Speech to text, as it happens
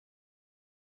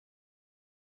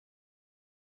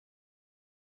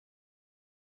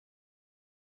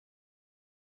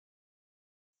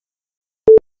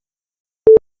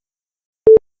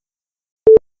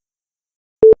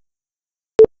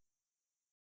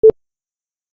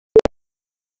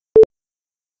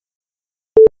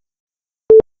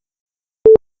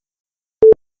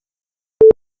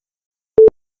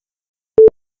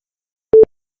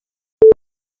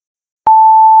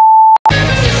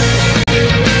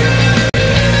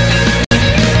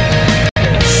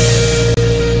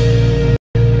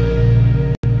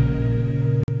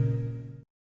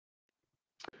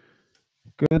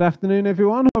Good afternoon,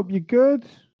 everyone. Hope you're good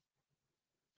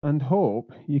and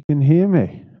hope you can hear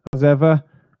me. As ever,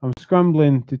 I'm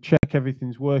scrambling to check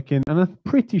everything's working, and I'm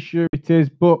pretty sure it is,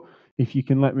 but if you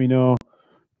can let me know.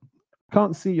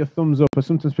 Can't see your thumbs up, or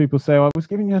sometimes people say, oh, I was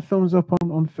giving you a thumbs up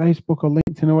on Facebook or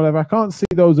LinkedIn or whatever. I can't see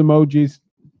those emojis.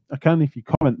 I can if you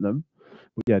comment them.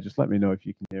 But yeah, just let me know if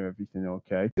you can hear everything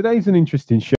okay. Today's an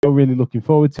interesting show. Really looking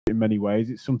forward to it in many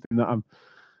ways. It's something that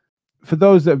for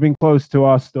those that have been close to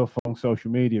our stuff on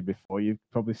social media before, you've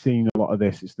probably seen a lot of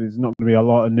this. There's not going to be a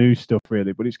lot of new stuff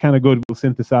really, but it's kind of good. We'll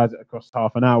synthesize it across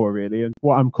half an hour really. And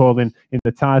what I'm calling in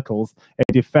the titles,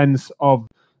 a defense of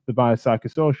the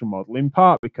biopsychosocial model, in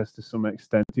part because to some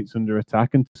extent it's under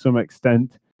attack and to some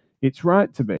extent it's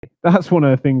right to be. That's one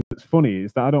of the things that's funny,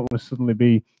 is that I don't want to suddenly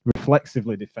be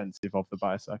reflexively defensive of the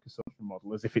biopsychosocial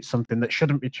model as if it's something that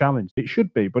shouldn't be challenged. It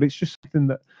should be, but it's just something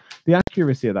that the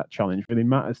accuracy of that challenge really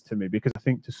matters to me, because I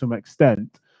think to some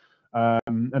extent,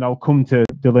 and I'll come to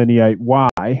delineate why,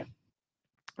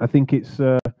 I think it's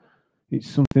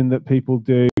something that people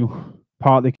do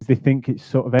partly because they think it's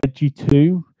sort of edgy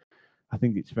too. I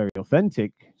think it's very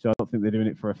authentic, so I don't think they're doing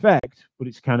it for effect, but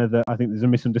it's kind of I think there's a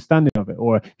misunderstanding of it.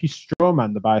 Or if you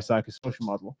strawman the biopsychosocial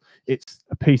model, it's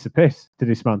a piece of piss to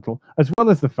dismantle, as well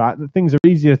as the fact that things are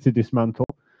easier to dismantle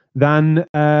than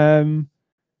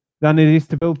it is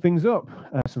to build things up.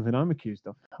 Something I'm accused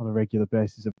of on a regular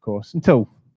basis, of course, until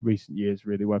recent years,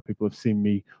 really, where people have seen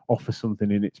me offer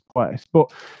something in its place.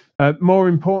 But more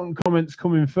important comments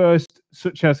coming first,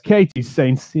 such as Katie's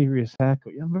saying, serious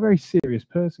haircut. Yeah, I'm a very serious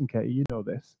person, Katie, you know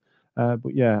this.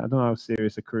 But yeah, I don't know how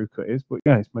serious a crew cut is, but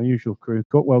yeah, it's my usual crew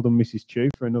cut. Well done, Mrs. Chu,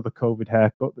 for another COVID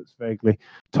haircut that's vaguely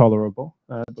tolerable.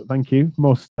 But thank you.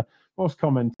 Most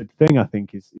commented thing, I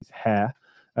think, is hair.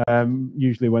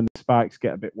 Usually when the spikes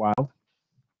get a bit wild.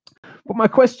 But my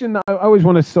question, I always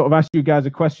want to sort of ask you guys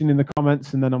a question in the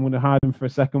comments, and then I'm going to hide them for a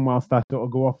second whilst I sort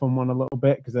of go off on one a little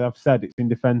bit, because I've said it's in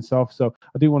defense of. So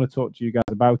I do want to talk to you guys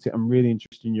about it. I'm really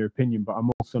interested in your opinion, but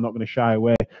I'm also not going to shy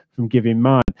away from giving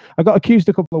mine. I got accused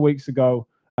a couple of weeks ago,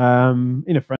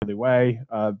 in a friendly way,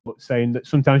 but saying that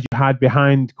sometimes you hide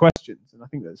behind questions. And I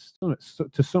think that's,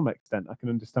 to some extent, I can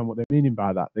understand what they're meaning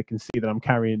by that. They can see that I'm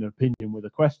carrying an opinion with a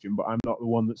question, but I'm not the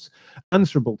one that's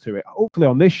answerable to it. Hopefully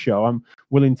on this show, I'm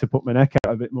willing to put my neck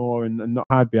out a bit more and not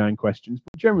hide behind questions.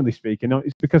 But generally speaking,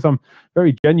 it's because I'm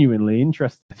very genuinely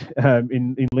interested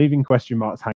in leaving question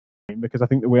marks hanging, because I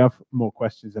think that we have more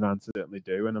questions than answers, certainly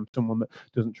do, and I'm someone that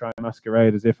doesn't try and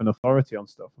masquerade as if an authority on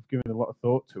stuff. I've given a lot of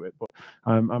thought to it, but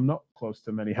I'm not close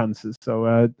to many answers,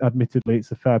 so admittedly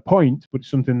it's a fair point, but it's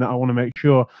something that I want to make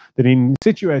sure that in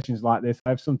situations like this I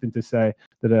have something to say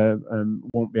that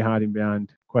won't be hiding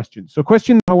behind questions. So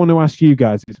question I want to ask you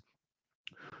guys is,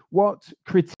 what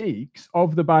critiques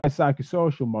of the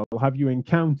biopsychosocial model have you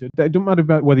encountered? It doesn't matter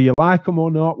about whether you like them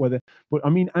or not, but I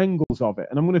mean angles of it.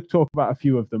 And I'm going to talk about a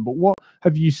few of them. But what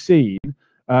have you seen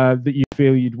that you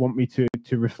feel you'd want me to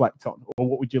reflect on? Or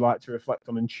what would you like to reflect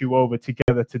on and chew over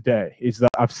together today? Is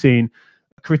that I've seen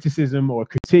criticism or a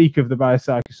critique of the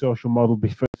biopsychosocial model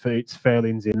for its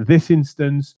failings in this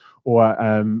instance, or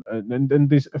and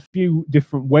there's a few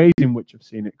different ways in which I've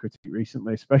seen it critiqued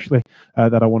recently, especially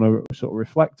that I want to sort of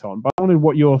reflect on. But I wondered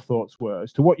what your thoughts were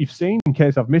as to what you've seen, in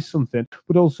case I've missed something,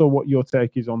 but also what your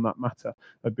take is on that matter.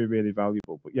 That'd be really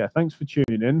valuable. But yeah, thanks for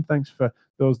tuning in. Thanks for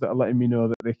those that are letting me know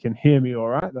that they can hear me all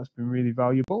right. That's been really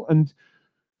valuable. And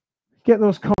get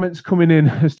those comments coming in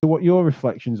as to what your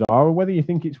reflections are, or whether you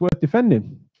think it's worth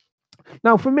defending.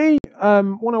 Now, for me,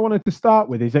 what I wanted to start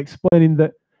with is explaining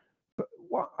that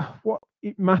what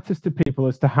it matters to people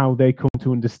as to how they come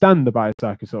to understand the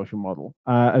biopsychosocial model,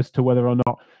 as to whether or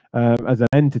not, as an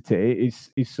entity,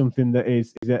 is something that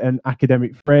is an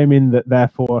academic framing that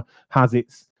therefore has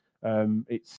its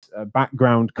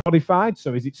background codified.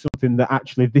 So is it something that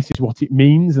actually this is what it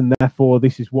means, and therefore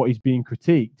this is what is being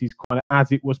critiqued, is kind of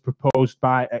as it was proposed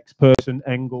by X person,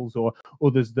 Engels, or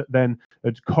others that then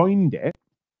had coined it,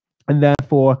 and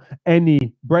therefore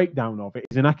any breakdown of it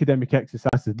is an academic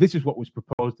exercise. So this is what was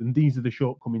proposed and these are the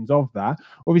shortcomings of that?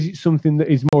 Or is it something that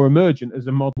is more emergent as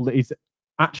a model that is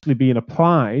actually being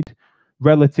applied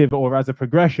relative or as a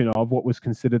progression of what was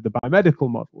considered the biomedical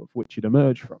model of which it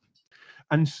emerged from?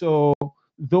 And so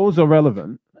those are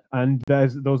relevant, and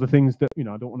those are things that, I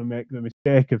don't want to make the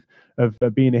mistake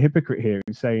of being a hypocrite here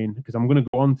and saying, because I'm going to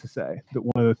go on to say that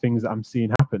one of the things that I'm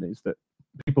seeing happen is that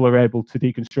people are able to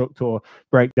deconstruct or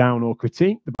break down or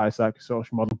critique the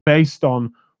biopsychosocial model based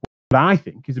on what I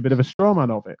think is a bit of a straw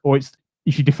man of it. Or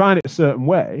if you define it a certain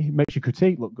way, it makes your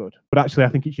critique look good. But actually, I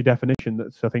think it's your definition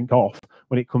that's, I think, off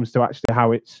when it comes to actually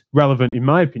how it's relevant, in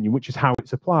my opinion, which is how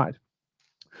it's applied.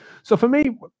 So for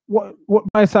me, what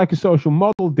biopsychosocial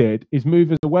model did is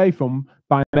move us away from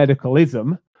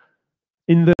biomedicalism,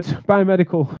 in that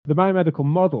the biomedical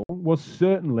model was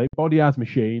certainly body as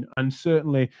machine, and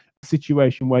certainly a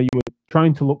situation where you were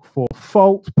trying to look for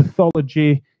fault,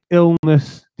 pathology,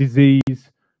 illness,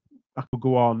 disease. I could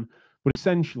go on, but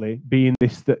essentially being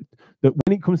this that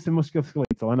when it comes to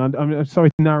musculoskeletal, and I'm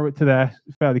sorry to narrow it to there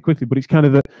fairly quickly, but it's kind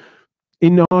of that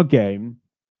in our game,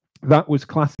 that was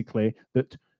classically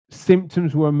that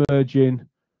symptoms were emerging,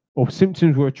 or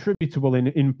symptoms were attributable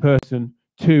in person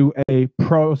to a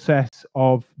process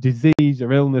of disease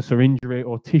or illness or injury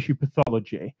or tissue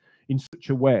pathology in such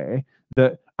a way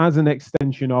that, as an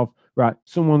extension of, right,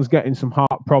 someone's getting some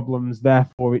heart problems,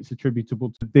 therefore it's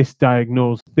attributable to this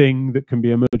diagnosed thing that can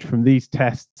be emerged from these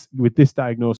tests with this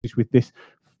diagnosis, with this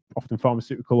often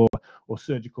pharmaceutical or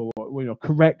surgical, or, you know,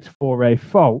 correct for a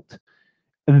fault.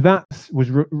 And that was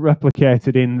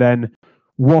replicated in then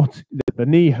what the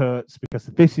knee hurts because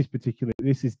this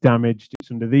is damaged,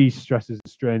 it's under these stresses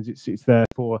and strains, it's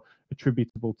therefore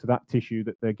attributable to that tissue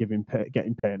that they're getting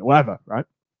pain or whatever, right?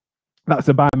 That's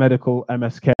a biomedical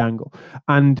MSK angle.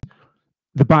 And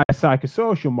the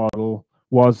biopsychosocial model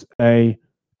was in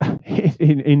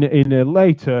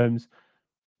lay terms,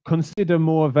 consider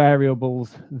more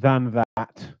variables than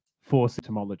that for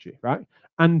symptomology, right?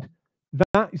 And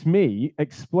that is me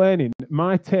explaining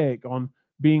my take on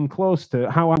being close to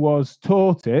how I was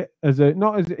taught it as a,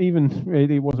 not as even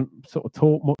really wasn't sort of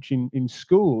taught much in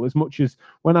school, as much as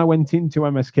when I went into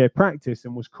MSK practice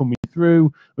and was coming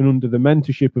through and under the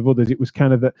mentorship of others, it was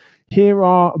kind of that here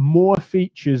are more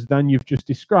features than you've just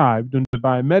described under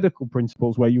biomedical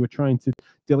principles, where you were trying to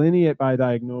delineate by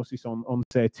diagnosis on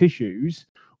say tissues,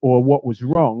 or what was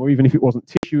wrong, or even if it wasn't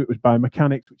tissue, it was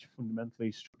biomechanics, which fundamentally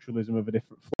is structuralism of a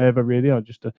different flavour, really, or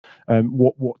just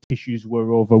what tissues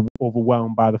were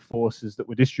overwhelmed by the forces that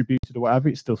were distributed or whatever.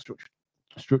 It's still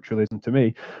structuralism to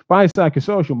me.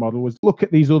 Biopsychosocial model was look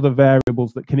at these other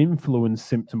variables that can influence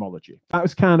symptomology. That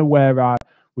was kind of where I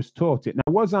was taught it.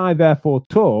 Now, was I therefore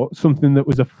taught something that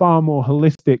was a far more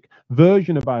holistic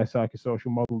version of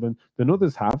biopsychosocial model than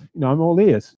others have? You know, I'm all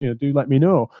ears. You know, do let me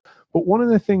know. But one of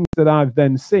the things that I've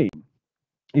then seen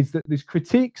is that there's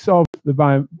critiques of the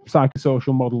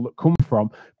biopsychosocial model that come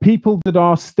from people that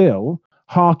are still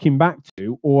harking back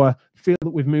to or feel that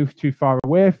we've moved too far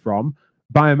away from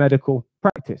biomedical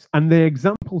practice. And the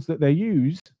examples that they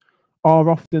use are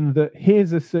often that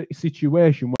here's a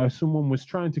situation where someone was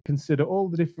trying to consider all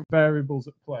the different variables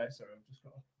at play. Sorry, I've just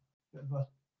got a bit of a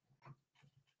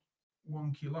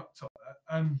wonky laptop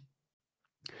there.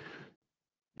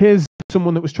 Here's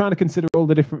someone that was trying to consider all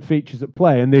the different features at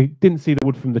play, and they didn't see the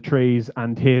wood from the trees,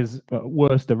 and here's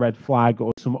worst a red flag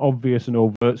or some obvious and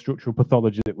overt structural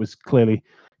pathology that was clearly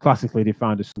classically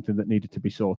defined as something that needed to be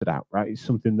sorted out, right? It's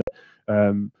something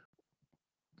that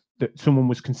that someone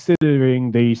was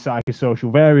considering the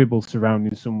psychosocial variables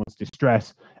surrounding someone's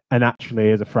distress, and actually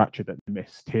here's a fracture that they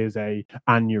missed, here's a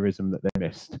aneurysm that they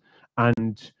missed,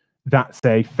 and that's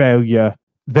a failure.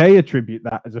 They attribute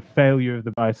that as a failure of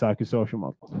the biopsychosocial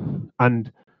model.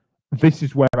 And this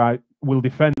is where I will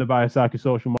defend the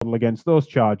biopsychosocial model against those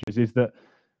charges, is that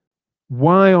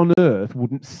why on earth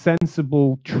wouldn't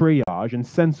sensible triage and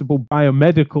sensible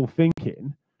biomedical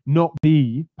thinking not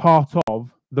be part of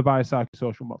the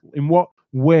biopsychosocial model? In what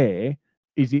way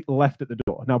is it left at the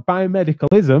door? Now,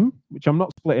 biomedicalism, which I'm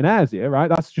not splitting hairs here, right?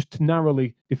 That's just to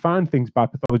narrowly define things by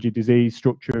pathology, disease,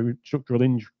 structural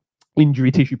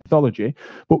injury, tissue pathology.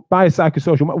 But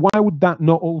biopsychosocial, why would that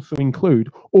not also include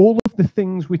all of the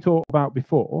things we talked about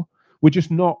before? We're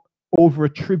just not over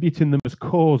attributing them as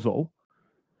causal.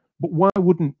 But why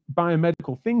wouldn't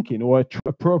biomedical thinking or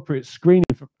appropriate screening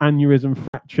for aneurysm,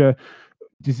 fracture,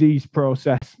 disease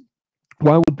process,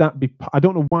 why would that be? I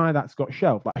don't know why that's got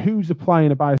shelved. Like, who's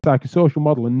applying a biopsychosocial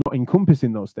model and not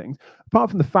encompassing those things? Apart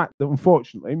from the fact that,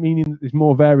 unfortunately, meaning that there's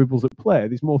more variables at play,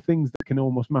 there's more things that can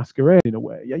almost masquerade in a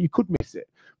way. Yeah, you could miss it,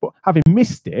 but having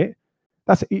missed it,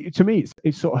 that's, to me,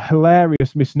 it's sort of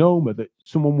hilarious misnomer that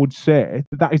someone would say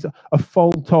that is a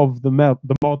fault of the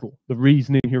model, the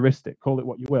reasoning heuristic, call it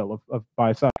what you will, of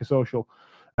biopsychosocial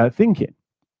thinking.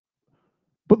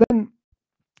 But then,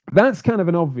 that's kind of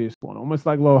an obvious one, almost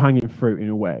like low-hanging fruit in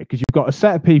a way, because you've got a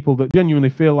set of people that genuinely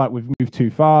feel like we've moved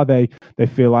too far. They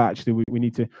feel like actually we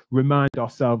need to remind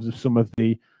ourselves of some of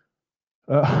the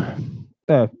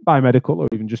biomedical or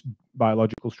even just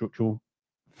biological structural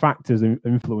factors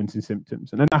influencing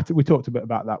symptoms. And we talked a bit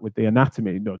about that with the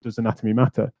anatomy. You know, does anatomy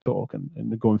matter talk?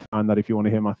 And go and find that if you want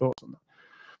to hear my thoughts on that.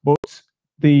 But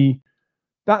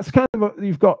that's kind of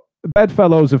you've got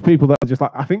bedfellows of people that are just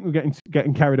like, I think we're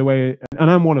getting carried away,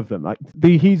 and I'm one of them. Like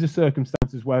these are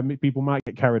circumstances where people might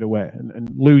get carried away,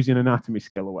 and losing anatomy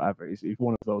skill or whatever is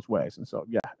one of those ways. And so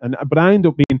but I end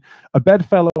up being a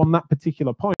bedfellow on that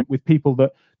particular point with people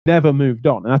that never moved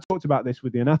on. And I talked about this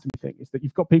with the anatomy thing, is that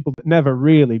you've got people that never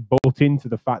really bought into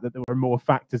the fact that there were more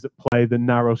factors at play than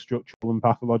narrow structural and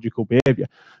pathological behavior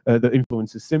that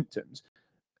influences symptoms.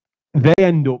 They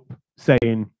end up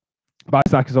saying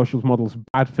biopsychosocial model's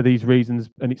bad for these reasons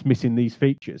and it's missing these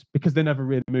features, because they never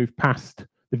really moved past,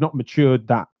 they've not matured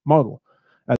that model.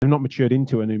 They've not matured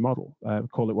into a new model,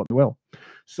 call it what they will.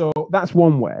 So that's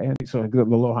one way, and it's sort of the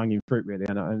low-hanging fruit, really,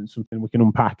 and something we can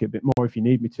unpack a bit more if you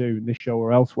need me to in this show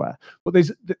or elsewhere. But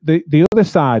there's the other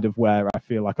side of where I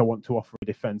feel like I want to offer a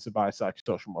defense of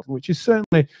biopsychosocial model, which is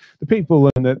certainly the people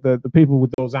and the people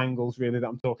with those angles, really, that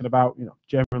I'm talking about, you know,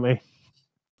 generally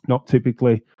not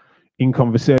typically in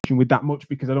conversation with that much,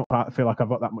 because I don't feel like I've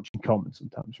got that much in common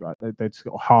sometimes, right? They're just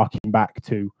sort of harking back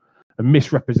to a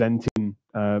misrepresenting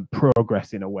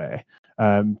progress in a way,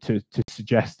 to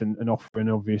suggest and offer an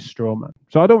obvious straw man.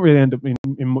 So I don't really end up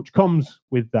in much comms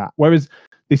with that. Whereas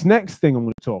this next thing I'm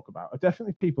going to talk about are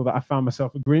definitely people that I found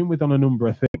myself agreeing with on a number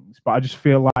of things, but I just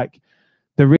feel like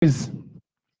there is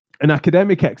an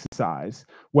academic exercise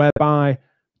whereby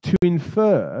to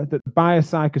infer that the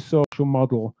biopsychosocial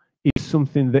model is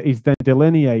something that is then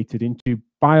delineated into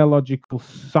biological,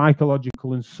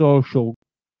 psychological, and social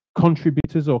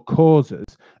contributors or causes,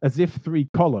 as if 3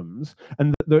 columns,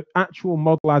 and the actual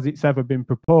model as it's ever been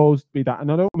proposed, be that,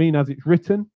 and I don't mean as it's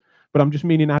written, but I'm just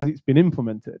meaning as it's been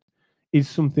implemented, is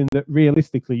something that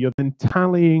realistically you're then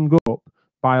tallying up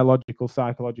biological,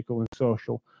 psychological, and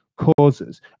social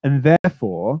causes, and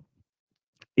therefore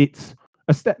it's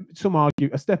a step, some argue,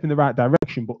 a step in the right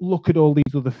direction, but look at all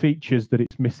these other features that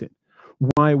it's missing.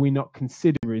 Why are we not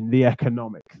considering the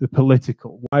economic, the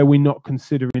political? Why are we not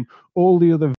considering all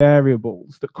the other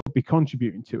variables that could be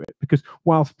contributing to it? Because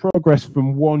whilst progress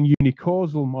from one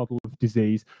unicausal model of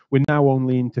disease, we're now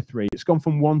only into 3. It's gone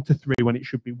from 1 to 3 when it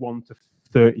should be 1 to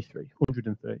 33,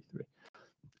 133.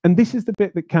 And this is the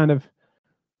bit that kind of,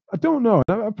 I don't know,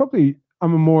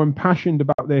 I'm more impassioned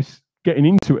about this getting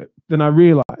into it than I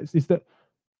realized, is that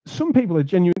some people are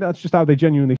genuine, that's just how they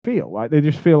genuinely feel, right? They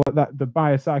just feel like that the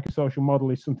biopsychosocial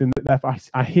model is something that therefore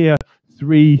I hear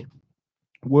 3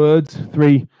 words,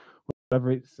 3,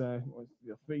 whatever it's,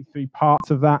 3 parts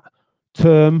of that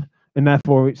term, and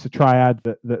therefore it's a triad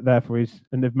that therefore is,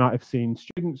 and they might have seen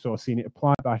students or seen it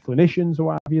applied by clinicians or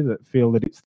what have you that feel that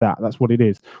it's that's what it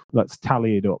is. Let's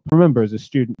tally it up. Remember, as a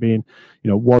student being, you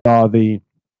know,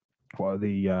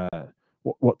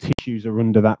 what tissues are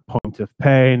under that point of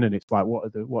pain, and it's like what are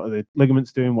the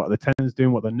ligaments doing, what are the tendons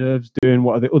doing, what are the nerves doing,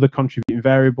 what are the other contributing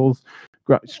variables.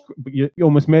 But you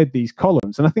almost made these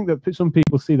columns, and I think that some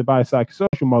people see the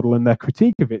biopsychosocial model and their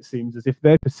critique of it seems as if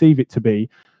they perceive it to be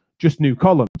just new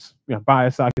columns, you know,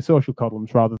 biopsychosocial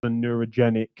columns, rather than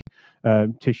neurogenic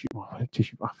tissue. I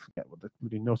forget what the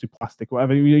nociplastic,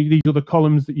 whatever, these other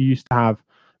columns that you used to have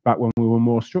back when we were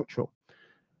more structural.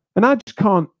 And I just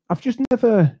can't. I've just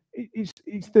never.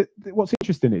 What's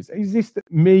interesting is this that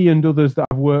me and others that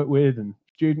I've worked with, and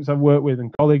students I've worked with,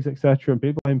 and colleagues, etc., and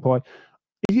people I employ,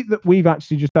 is it that we've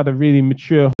actually just had a really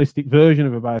mature, holistic version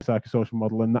of a biopsychosocial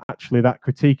model, and that actually that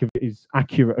critique of it is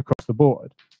accurate across the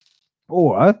board?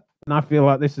 Or, and I feel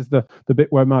like this is the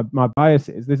bit where my bias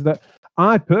is that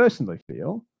I personally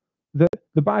feel that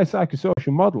the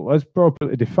biopsychosocial model, as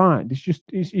appropriately defined,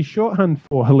 is shorthand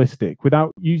for holistic,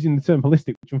 without using the term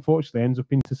holistic, which unfortunately ends up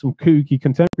into some kooky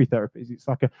contemporary therapies. It's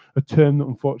like a term that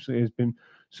unfortunately has been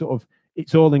sort of,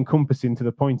 it's all encompassing to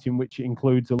the point in which it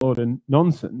includes a lot of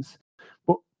nonsense.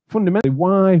 But fundamentally,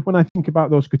 why, when I think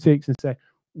about those critiques and say,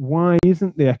 why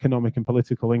isn't the economic and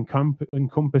political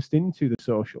encompassed into the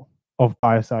social of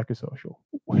biopsychosocial?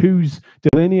 Who's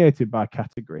delineated by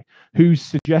category? Who's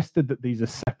suggested that these are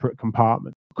separate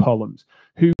compartment columns?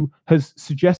 Who has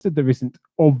suggested there isn't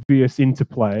obvious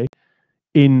interplay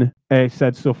in a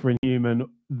said suffering human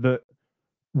that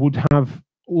would have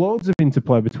loads of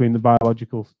interplay between the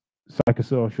biological,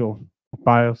 psychosocial,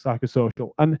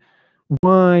 biopsychosocial? And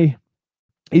why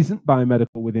isn't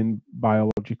biomedical within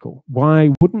biological?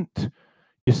 Why wouldn't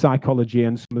your psychology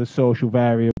and some of the social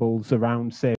variables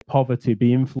around, say, poverty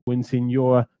be influencing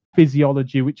your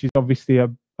physiology, which is obviously a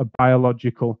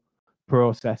biological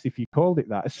process, if you called it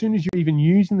that? As soon as you're even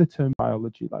using the term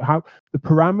biology, like how the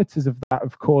parameters of that,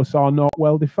 of course, are not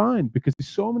well defined, because there's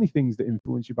so many things that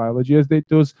influence your biology as it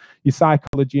does your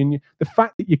psychology. And the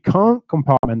fact that you can't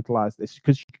compartmentalize this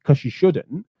because you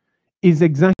shouldn't is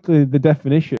exactly the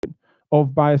definition of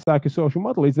biopsychosocial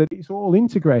model is that it's all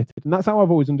integrated, and that's how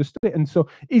I've always understood it. And so,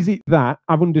 is it that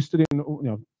I've understood it,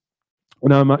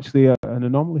 when I'm actually an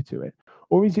anomaly to it,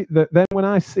 or is it that then when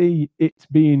I see it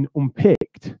being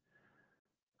unpicked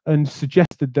and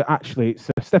suggested that actually it's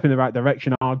a step in the right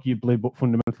direction, arguably, but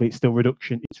fundamentally it's still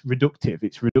reductive,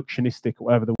 it's reductionistic,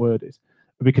 whatever the word is,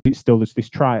 because it's still this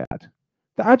triad.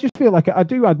 That I just feel like I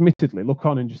do admittedly look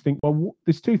on and just think, well,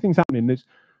 there's two things happening.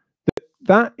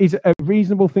 That is a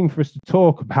reasonable thing for us to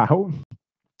talk about,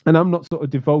 and I'm not sort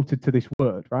of devoted to this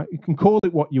word, right? You can call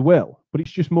it what you will, but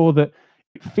it's just more that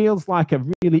it feels like a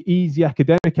really easy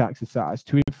academic exercise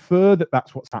to infer that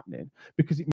that's what's happening,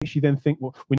 because it makes you then think,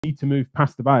 well, we need to move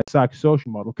past the biopsychosocial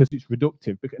model because it's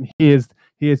reductive. And here's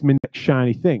my next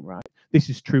shiny thing, right? This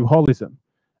is true holism.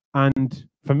 And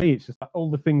for me, it's just that all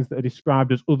the things that are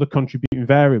described as other contributing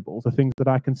variables are things that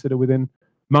I consider within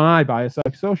my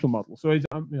biopsychosocial model. So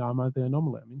am I the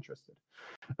anomaly? I'm interested.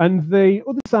 And the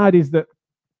other side is that,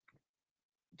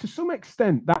 to some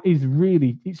extent, it's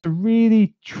a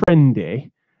really trendy,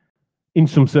 in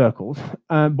some circles,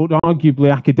 but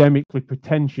arguably academically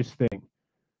pretentious thing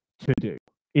to do,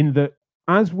 in that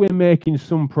as we're making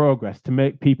some progress to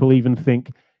make people even think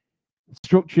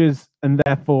structures and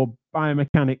therefore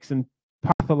biomechanics and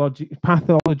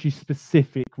pathology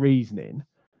specific reasoning,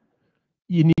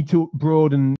 you need to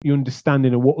broaden your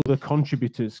understanding of what other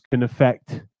contributors can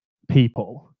affect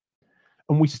people.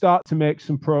 And we start to make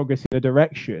some progress in a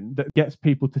direction that gets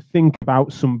people to think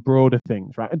about some broader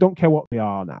things, right? I don't care what they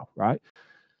are now, right?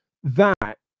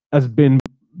 That has been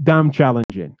damn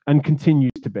challenging and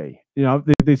continues to be.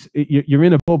 You're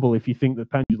in a bubble if you think the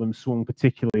pendulum swung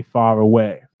particularly far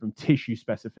away from tissue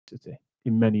specificity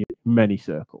in many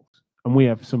circles. And we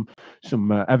have some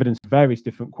evidence of various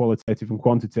different qualitative and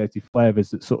quantitative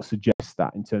flavors that sort of suggest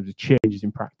that in terms of changes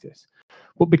in practice.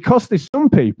 But because there's some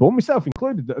people, myself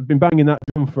included, that have been banging that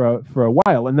drum for a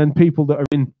while, and then people that are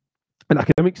in an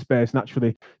academic space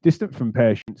naturally distant from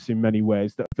patients in many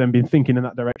ways that have then been thinking in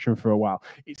that direction for a while,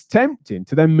 it's tempting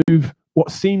to then move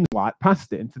what seems like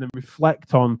past it and to then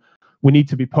reflect on, we need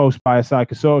to be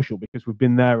post-biopsychosocial because we've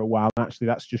been there a while, and actually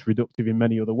that's just reductive in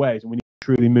many other ways, and we need to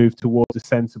truly move towards a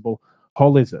sensible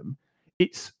holism.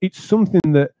 It's something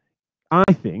that I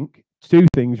think, two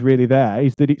things really there,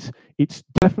 is that it's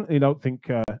definitely, I don't think,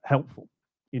 helpful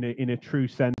in a true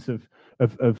sense of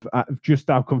just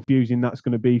how confusing that's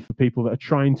going to be for people that are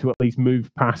trying to at least move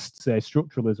past, say,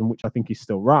 structuralism, which I think is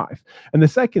still rife. And the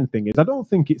second thing is, I don't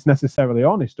think it's necessarily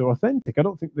honest or authentic. I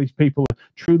don't think these people are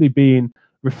truly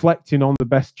reflecting on the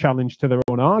best challenge to their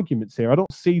own arguments here. I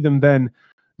don't see them then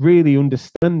really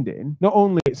understanding, not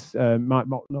only it's might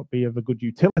not be of a good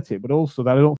utility, but also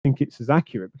that I don't think it's as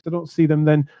accurate, because I don't see them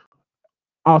then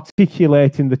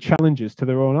articulating the challenges to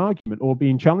their own argument or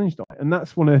being challenged on it. And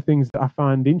that's one of the things that I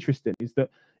find interesting, is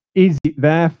that, is it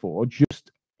therefore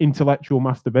just intellectual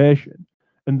masturbation,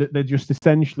 and that they're just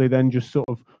essentially then just sort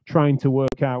of trying to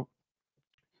work out,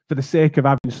 for the sake of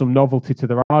having some novelty to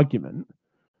their argument,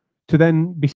 to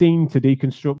then be seen to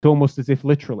deconstruct almost as if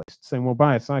literalists, saying, well,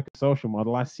 by a psychosocial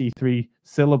model, I see 3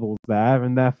 syllables there,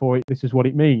 and therefore this is what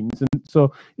it means. And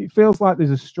so it feels like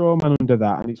there's a straw man under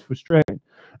that, and it's frustrating.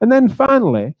 And then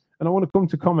finally, and I want to come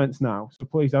to comments now, so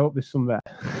please, I hope there's some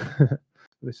there.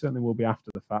 There certainly will be after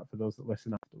the fact for those that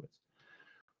listen afterwards.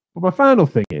 But my final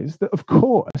thing is that, of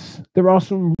course, there are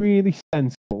some really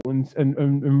sensible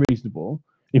and reasonable,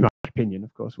 in my opinion,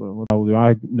 of course, what do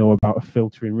I know about a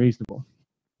filtering reasonable?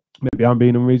 Maybe I'm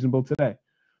being unreasonable today.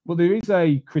 But there is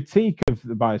a critique of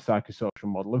the biopsychosocial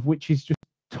model, of which is just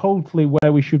totally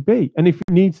where we should be. And if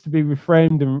it needs to be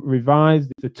reframed and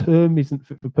revised, if the term isn't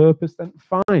fit for purpose, then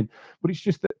fine. But it's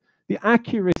just that the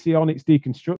accuracy on its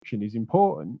deconstruction is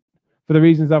important for the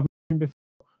reasons I've mentioned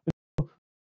before.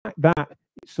 That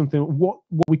is something, what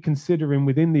we're considering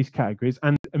within these categories,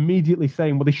 and immediately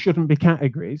saying, well, they shouldn't be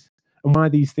categories, and why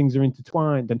these things are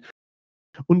intertwined, and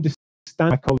understand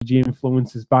psychology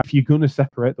influences. But if you're going to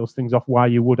separate those things off, why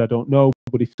you would, I don't know.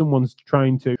 But if someone's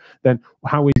trying to, then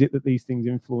how is it that these things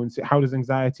influence it? How does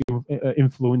anxiety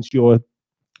influence your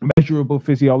measurable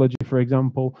physiology, for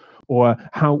example? Or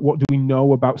what do we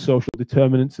know about social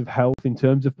determinants of health in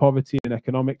terms of poverty and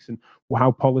economics, and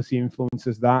how policy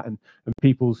influences that, and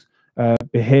people's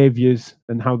behaviors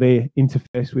and how they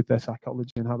interface with their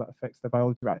psychology and how that affects their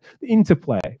biology, right? The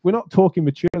interplay. We're not talking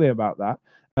maturely about that.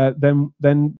 Then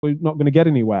we're not going to get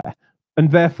anywhere.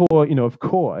 And therefore, of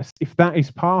course, if that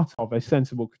is part of a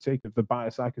sensible critique of the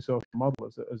biopsychosocial model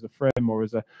as a frame, or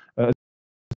as a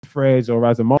phrase, or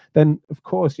as a model, then of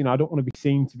course, I don't want to be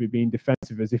seen to be being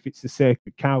defensive as if it's a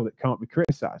sacred cow that can't be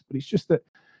criticized. But it's just that,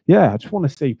 yeah, I just want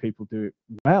to see people do it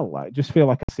well. I just feel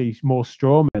like I see more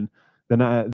strawmen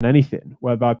than anything,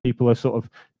 whereby people are sort of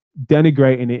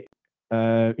denigrating it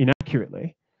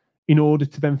inaccurately in order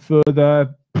to then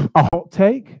further a hot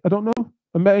take. I don't know.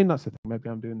 I mean, that's the thing. Maybe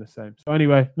I'm doing the same. So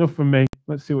anyway, enough from me.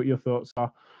 Let's see what your thoughts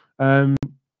are.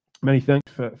 Many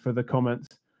thanks for the comments.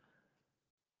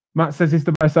 Matt says, is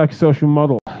the biopsychosocial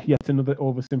model yet another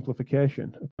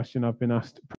oversimplification? A question I've been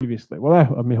asked previously. Well,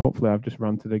 I mean, hopefully I've just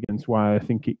ranted against why I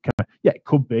think it can. Yeah, it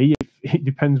could be. It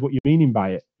depends what you're meaning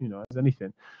by it, as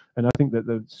anything. And I think that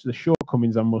the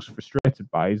shortcomings I'm most frustrated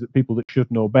by is that people that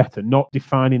should know better, not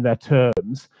defining their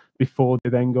terms before they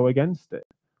then go against it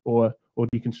or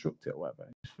deconstruct it or whatever.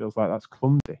 It just feels like that's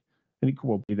clumsy. And it could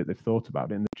well be that they've thought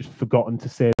about it and they've just forgotten to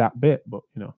say that bit. But,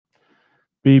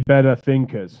 be better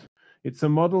thinkers. It's a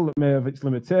model that may have its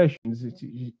limitations. It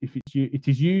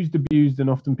is used, abused,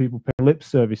 and often people pay lip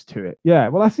service to it. Yeah,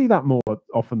 well, I see that more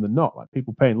often than not, like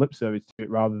people paying lip service to it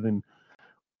rather than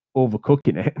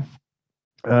overcooking it.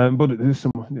 But there's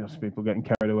some people getting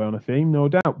carried away on a theme, no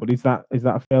doubt. But is that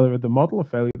a failure of the model, a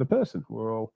failure of the person?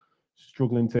 We're all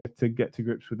struggling to get to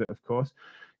grips with it, of course.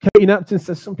 Katie Napton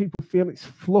says some people feel it's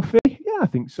fluffy. Yeah, I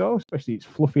think so. Especially it's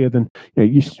fluffier than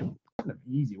it used to. Kind of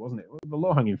easy, wasn't it? The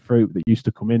low-hanging fruit that used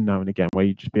to come in now and again, where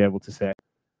you'd just be able to say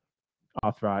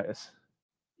arthritis.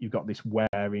 You've got this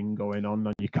wearing going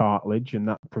on your cartilage, and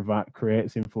that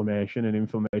creates inflammation, and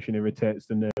inflammation irritates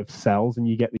the nerve cells, and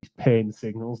you get these pain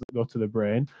signals that go to the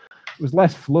brain. It was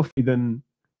less fluffy than,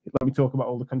 let me talk about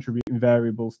all the contributing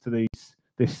variables to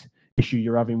this issue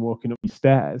you're having walking up your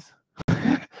stairs.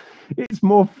 It's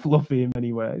more fluffy in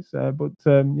many ways, but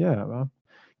yeah, well,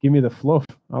 give me the fluff.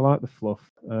 I like the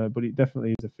fluff, but it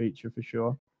definitely is a feature for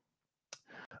sure.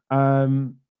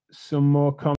 Some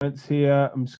more comments here.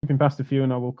 I'm skipping past a few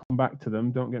and I will come back to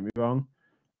them. Don't get me wrong.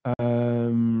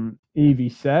 Evie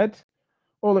said,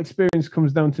 all experience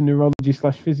comes down to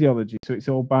neurology/physiology, so it's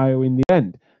all bio in the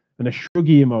end. And a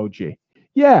shruggy emoji.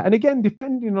 Yeah, and again,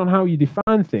 depending on how you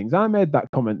define things, I made that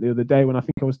comment the other day when I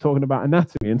think I was talking about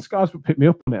anatomy, and Scars would pick me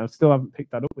up on it. I still haven't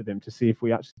picked that up with him to see if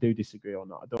we actually do disagree or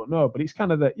not. I don't know, but it's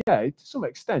kind of that, yeah, to some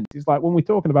extent, it's like when we're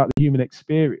talking about the human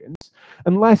experience,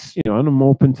 unless, and I'm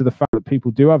open to the fact that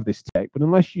people do have this take, but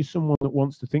unless you're someone that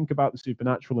wants to think about the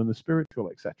supernatural and the spiritual,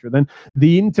 etc., then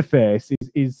the interface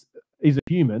is a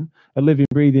human, a living,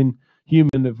 breathing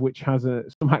human of which has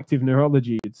some active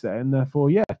neurology, you'd say, and therefore,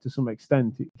 yeah, to some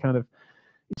extent, it kind of,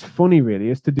 it's funny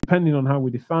really as to depending on how we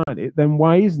define it, then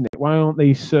why isn't it? Why aren't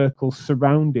these circles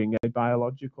surrounding a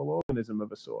biological organism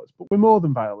of a sort? But we're more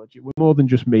than biology, we're more than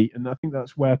just meat, and I think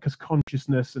that's where, because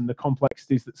consciousness and the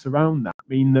complexities that surround that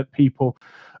mean that people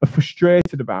are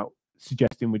frustrated about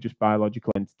suggesting we're just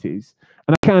biological entities.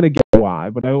 And I kind of get why,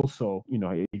 but I also,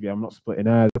 I'm not splitting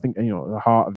hairs. I think, at the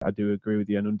heart of it, I do agree with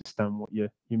you and understand what you're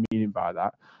meaning by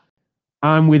that.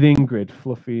 I'm with Ingrid.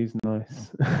 Fluffy is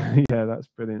nice. Yeah, that's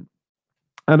brilliant.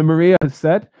 Anna Maria has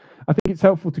said, I think it's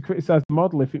helpful to criticize the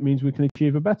model if it means we can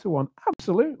achieve a better one.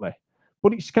 Absolutely.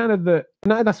 But it's kind of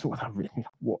that's what I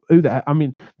really, I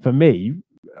mean, for me,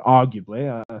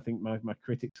 arguably, I think my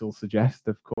critics will suggest,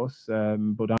 of course,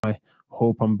 but I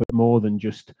hope I'm more than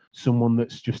just someone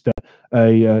that's just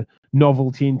a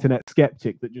novelty internet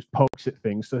skeptic that just pokes at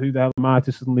things. So who the hell am I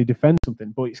to suddenly defend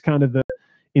something? But it's kind of that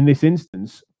in this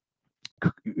instance,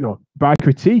 by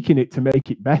critiquing it to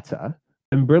make it better,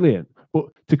 then brilliant. But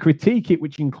to critique it,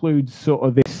 which includes sort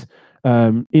of this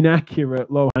inaccurate,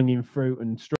 low-hanging fruit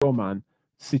and straw man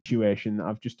situation that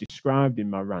I've just described in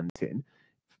my ranting,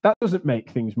 that doesn't make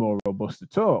things more robust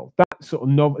at all. That sort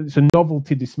of it's a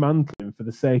novelty dismantling for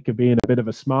the sake of being a bit of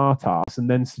a smart ass and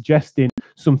then suggesting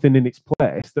something in its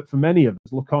place that for many of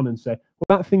us look on and say,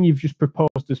 well, that thing you've just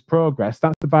proposed as progress,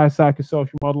 that's the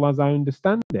biopsychosocial model as I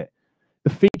understand it. The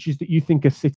features that you think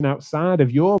are sitting outside of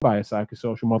your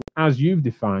biopsychosocial model, as you've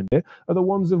defined it, are the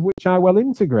ones of which I well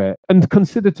integrate and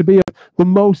consider to be of the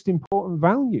most important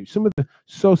value. Some of the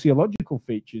sociological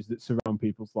features that surround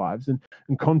people's lives and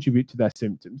contribute to their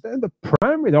symptoms, they're the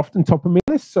primary, they're often top of my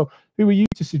list. So who are you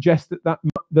to suggest that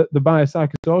the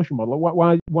biopsychosocial model,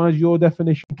 why is your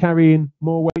definition carrying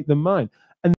more weight than mine?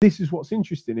 And this is what's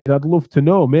interesting, is I'd love to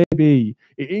know, maybe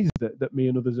it is that me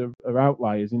and others are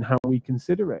outliers in how we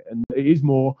consider it. And it is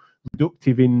more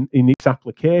reductive in its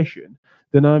application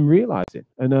than I'm realizing.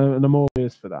 And I'm all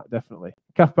ears for that, definitely.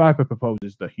 Kath Piper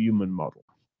proposes the human model.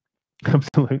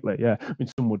 Absolutely, yeah. I mean,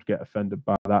 some would get offended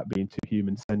by that being too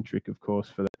human-centric, of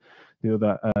course, for the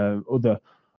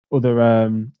other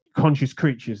conscious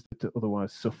creatures that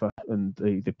otherwise suffer, and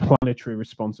the planetary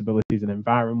responsibilities and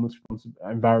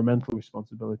environmental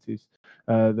responsibilities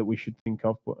that we should think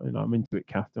of. But I'm into it,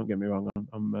 Kath. Don't get me wrong.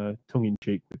 I'm tongue in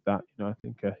cheek with that. I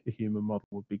think a human model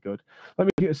would be good. Let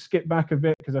me skip back a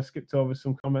bit because I skipped over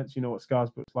some comments. You know what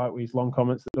Scarsbook's like with these long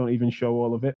comments that don't even show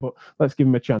all of it. But let's give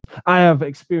them a chance. I have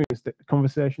experienced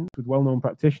conversations with well-known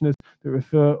practitioners that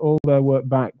refer all their work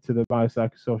back to the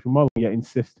biopsychosocial model, yet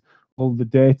insist all the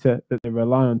data that they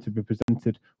rely on to be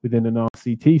presented within an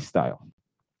RCT style.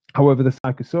 However, the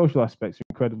psychosocial aspects are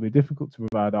incredibly difficult to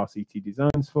provide RCT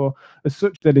designs for. As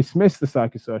such, they dismiss the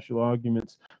psychosocial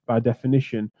arguments by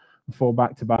definition and fall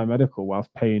back to biomedical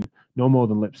whilst paying no more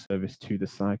than lip service to the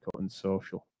psycho and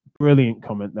social. Brilliant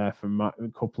comment there from a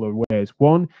couple of ways.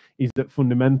 One is that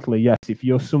fundamentally, yes, if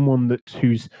you're someone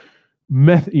whose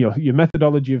your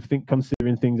methodology of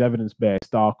considering things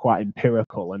evidence-based are quite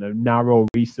empirical and are narrow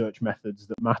research methods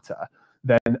that matter,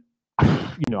 then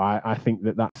I think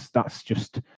that's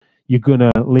just, you're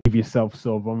gonna leave yourself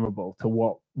so vulnerable to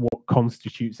what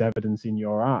constitutes evidence in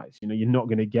your eyes. You're not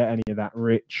going to get any of that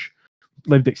rich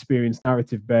lived experience,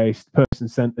 narrative-based,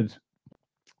 person-centered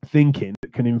thinking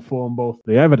that can inform both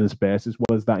the evidence-based as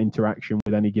well as that interaction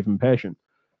with any given patient.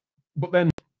 But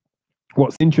then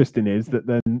what's interesting is that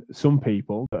then some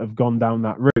people that have gone down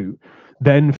that route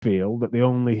then feel that the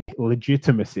only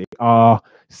legitimacy are,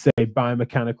 say,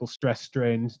 biomechanical stress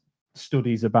strain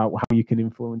studies about how you can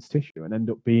influence tissue, and end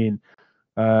up being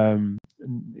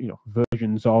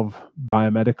versions of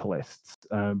biomedicalists,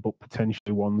 but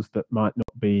potentially ones that might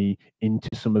not be into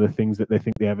some of the things that they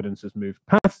think the evidence has moved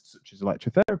past, such as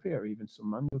electrotherapy or even some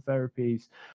manual therapies.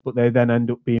 But they then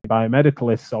end up being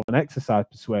biomedicalists of an exercise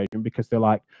persuasion because they're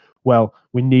like, well,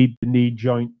 we need the knee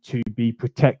joint to be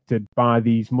protected by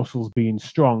these muscles being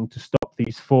strong to stop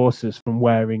these forces from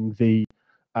wearing the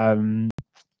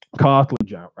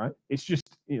cartilage out, right? It's just,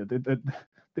 the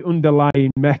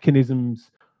underlying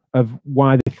mechanisms of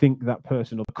why they think that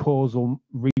person, or the causal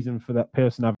reason for that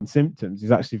person having symptoms,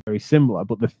 is actually very similar.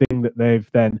 But the thing that they've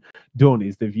then done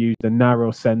is they've used a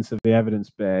narrow sense of the evidence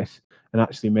base and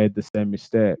actually made the same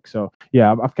mistake. So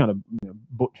yeah, I've kind of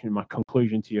butchered my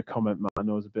conclusion to your comment, Matt. I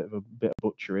know it's a bit of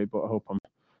butchery, but I hope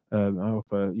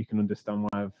you can understand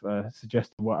why I've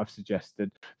suggested what I've suggested.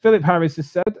 Philip Harris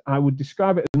has said, I would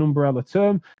describe it as an umbrella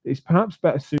term that is perhaps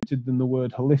better suited than the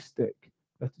word holistic,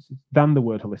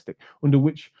 under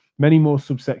which many more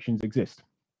subsections exist.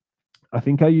 I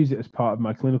think I use it as part of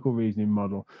my clinical reasoning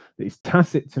model that is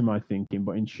tacit to my thinking,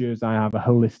 but ensures I have a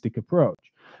holistic approach.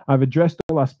 I've addressed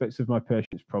all aspects of my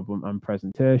patient's problem and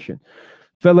presentation.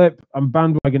 Philip, I'm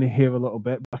bandwagoning here a little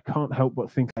bit, but I can't help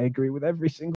but think I agree with every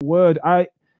single word. I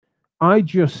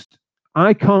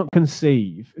can't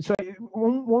conceive. So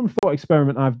one thought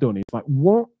experiment I've done is like,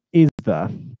 what is there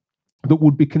that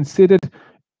would be considered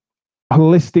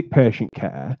holistic patient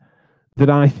care that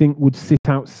I think would sit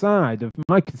outside of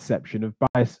my conception of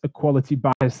quality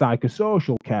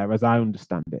biopsychosocial care as I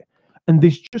understand it? And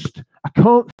there's just, I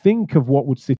can't think of what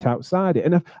would sit outside it.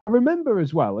 And I remember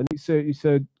as well, and it's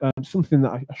something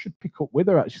that I should pick up with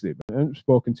her actually, but I haven't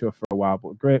spoken to her for a while, but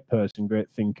a great person, great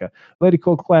thinker, a lady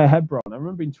called Claire Hebron. I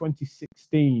remember in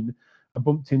 2016, I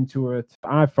bumped into her at the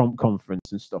IFROMP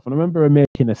conference and stuff, and I remember her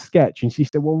making a sketch, and she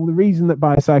said, well, the reason that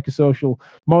biopsychosocial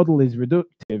model is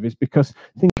reductive is because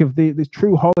think of the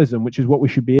true holism, which is what we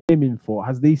should be aiming for,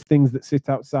 has these things that sit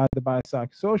outside the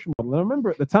biopsychosocial model. And I remember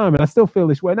at the time, and I still feel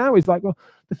this way now, is like, well,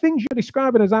 the things you're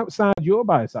describing as outside your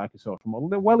biopsychosocial model,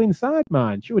 they're well inside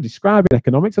mine. She was describing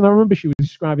economics, and I remember she was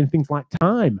describing things like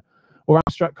time or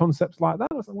abstract concepts like that.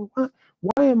 I was like, well,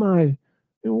 why am I,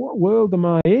 in what world am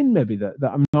I in maybe that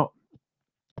I'm not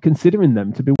considering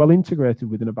them to be well integrated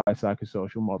within a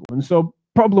biopsychosocial model? And so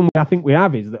problem I think we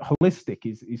have is that holistic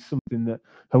is something that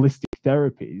holistic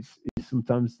therapies is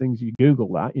sometimes things you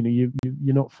Google that,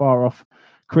 you're not far off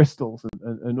crystals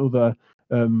and other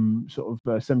sort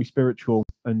of semi-spiritual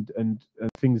and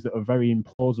things that are very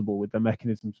implausible with their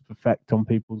mechanisms of effect on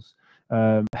people's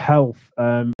health.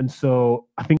 And so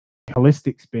I think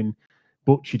holistic's been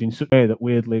butchered in such a way that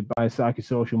weirdly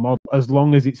biopsychosocial model, as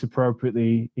long as it's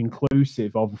appropriately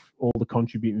inclusive of all the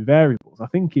contributing variables, I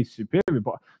think is superior.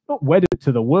 But not wedded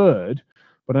to the word,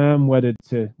 but I am wedded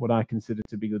to what I consider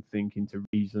to be good thinking, to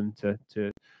reason, to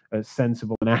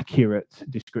sensible and accurate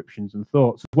descriptions and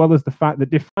thoughts, as well as the fact that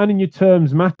defining your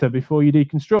terms matter before you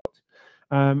deconstruct.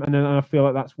 And then I feel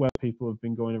like that's where people have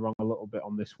been going wrong a little bit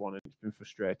on this one, and it's been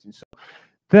frustrating. So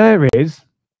there is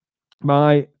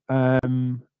my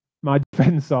my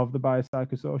defense of the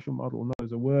biopsychosocial model, not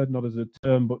as a word, not as a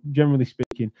term, but generally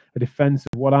speaking, a defense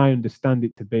of what I understand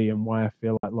it to be and why I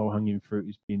feel like low-hanging fruit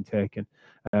is being taken.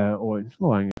 Or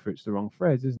low-hanging fruit's the wrong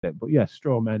phrase, isn't it? But yes,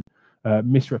 straw men,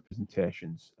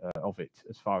 misrepresentations of it,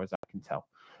 as far as I can tell.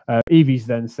 Evie's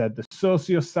then said the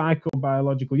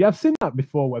socio-psychobiological. Yeah, I've seen that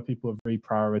before where people have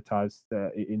reprioritized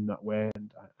it in that way,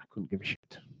 and I couldn't give a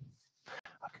shit.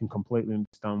 I can completely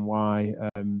understand why,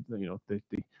 the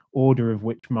order of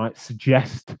which might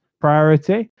suggest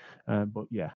priority, but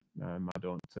yeah,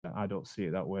 I don't see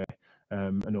it that way.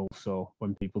 And also,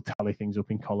 when people tally things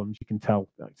up in columns, you can tell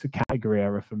it's a category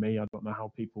error for me. I don't know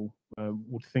how people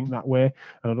would think that way,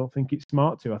 and I don't think it's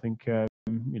smart to. I think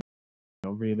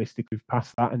realistically we've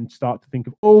passed that and start to think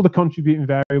of all the contributing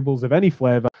variables of any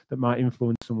flavor that might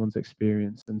influence someone's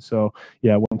experience. And so,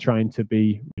 yeah, when trying to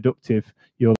be reductive,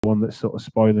 you're the one that's sort of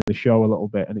spoiling the show a little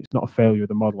bit. And it's not a failure of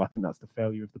the model. I think that's the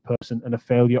failure of the person and a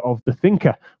failure of the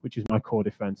thinker, which is my core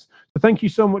defense. So thank you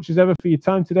so much as ever for your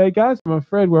time today, guys. I'm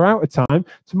afraid we're out of time.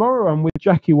 Tomorrow I'm with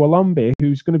Jackie Walombi,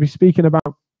 who's going to be speaking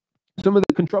about some of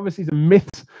the controversies and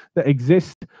myths that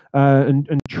exist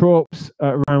and tropes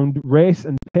around race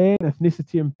and pain,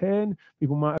 ethnicity and pain.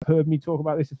 People might have heard me talk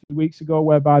about this a few weeks ago,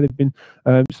 whereby there've been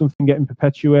something getting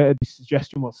perpetuated, the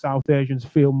suggestion, well, South Asians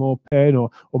feel more pain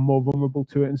or more vulnerable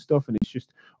to it and stuff. And it's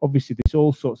just, obviously, there's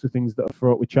all sorts of things that are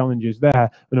fraught with challenges there,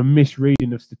 and a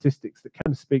misreading of statistics that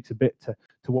kind of speaks a bit to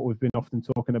what we've been often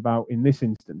talking about in this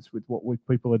instance, with what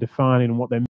people are defining and what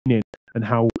they're meaning, and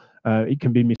how it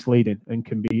can be misleading and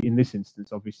can be, in this instance,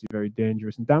 obviously very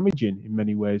dangerous and damaging in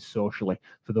many ways socially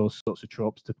for those sorts of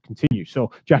tropes to continue.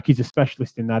 So Jackie's a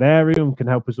specialist in that area and can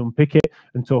help us unpick it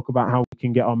and talk about how we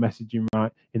can get our messaging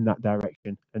right in that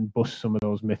direction and bust some of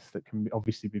those myths that can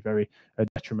obviously be very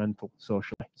detrimental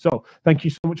socially. So thank you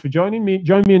so much for joining me.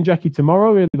 Join me and Jackie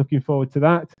tomorrow. Really looking forward to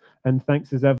that. And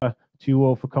thanks as ever to you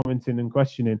all for commenting and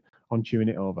questioning on Chewing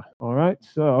It Over. All right,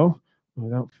 so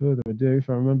without further ado, if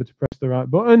I remember to press the right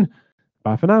button,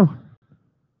 bye for now.